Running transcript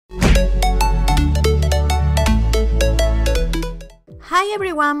Hi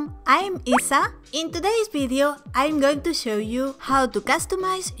everyone, I'm Isa. In today's video, I'm going to show you how to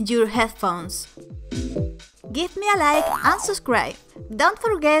customize your headphones. Give me a like and subscribe. Don't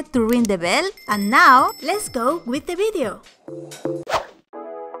forget to ring the bell, and now let's go with the video.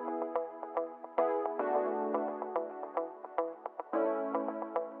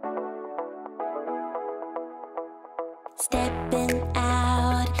 Stepping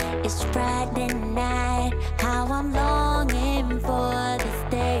out, it's Friday night. How I'm longing for this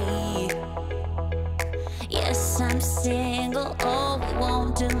day. Yes, I'm single, oh, we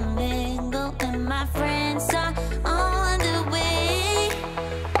want to mingle, and my friends are on the way.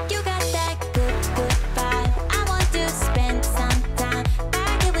 You got that good, good vibe. I want to spend some time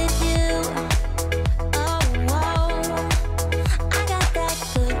back here with you. Oh, whoa. I got that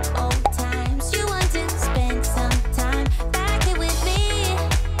good old times. You want to spend some time back here with me.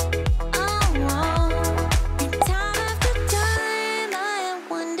 Oh, whoa. And time after time, I am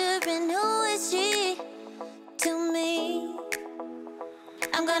wondering who is she to me.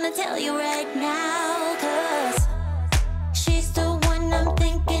 I'm gonna tell you right now, 'cause she's the one I'm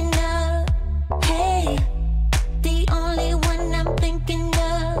thinking of. Hey, the only one I'm thinking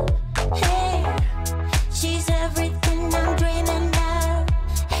of. Hey, she's everything I'm dreaming of.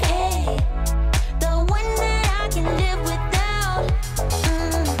 Hey, the one that I can live without.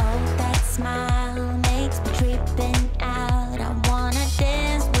 Oh, that smile makes me tripping out. I wanna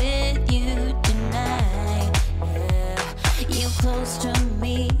dance with you tonight. Yeah, you close to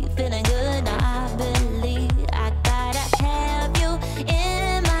me, feeling good. I believe I gotta have you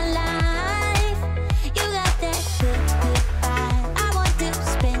in my life. You got that good, good vibe. I want to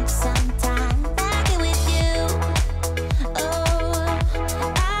spend some time back here with you. Oh,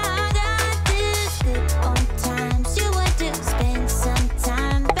 I got this good old times. You want to spend some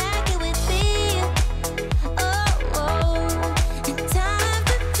time back here with me. Oh, and time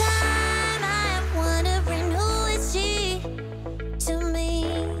after time, I am wondering who is she to me.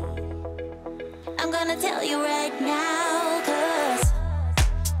 I'm gonna tell you right now, 'cause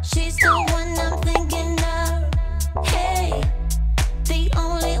she's the one I'm thinking of. Hey, the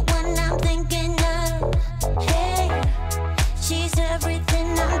only one I'm thinking of. Hey, she's everything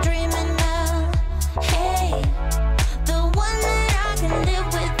I'm dreaming of. Hey, the one that I can live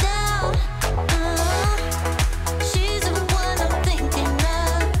without. She's the one I'm thinking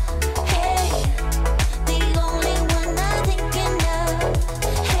of. Hey, the only one I'm thinking of.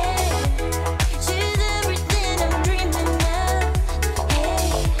 Hey, she's everything I'm dreaming of. Hey,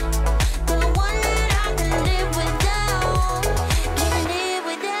 the one that I can live without. Can live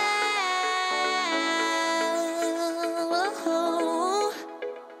without.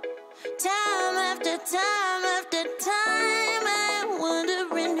 Time after time after time, I'm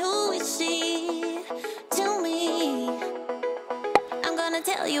wondering who is she to me. I'm gonna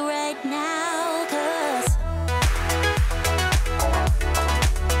tell you right now, 'cause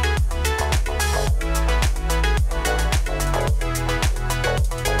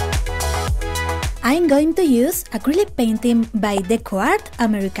I'm going to use acrylic painting by DecoArt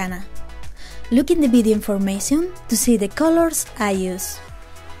Americana. Look in the video information to see the colors I use.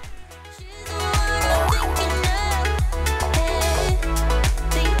 she's the one I'm thinking of. Hey,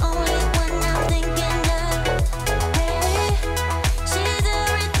 the only one I'm thinking of. Hey, she's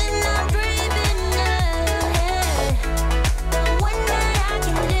everything I'm dreaming of. Hey, the one that I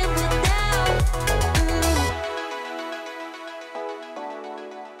can live without.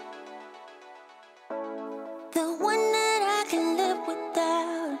 The one that I can live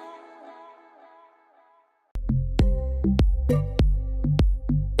without.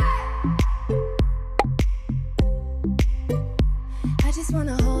 I just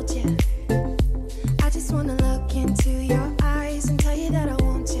wanna hold you. I just wanna look into your eyes and tell you that I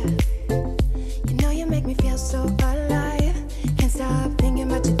want you. You know you make me feel so alive. Can't stop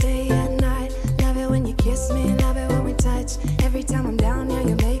thinking about you day and night. Love it when you kiss me, love it when we touch. Every time I'm down here,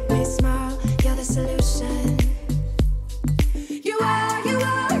 you make me smile. You're the solution. You are, you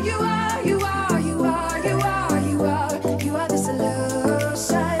are, you are, you are, you are, you are, you are. You are the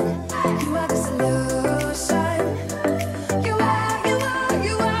solution. You are the solution. You are, you are,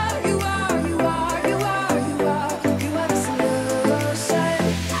 you are, you are, you are, you are, you are. You are the solution.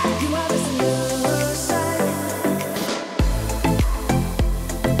 You are the solution.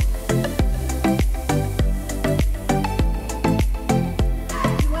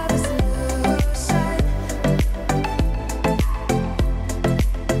 You are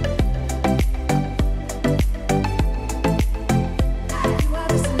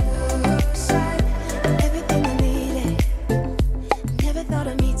the solution. Everything I needed. Never thought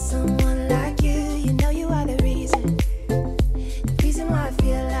I'd meet someone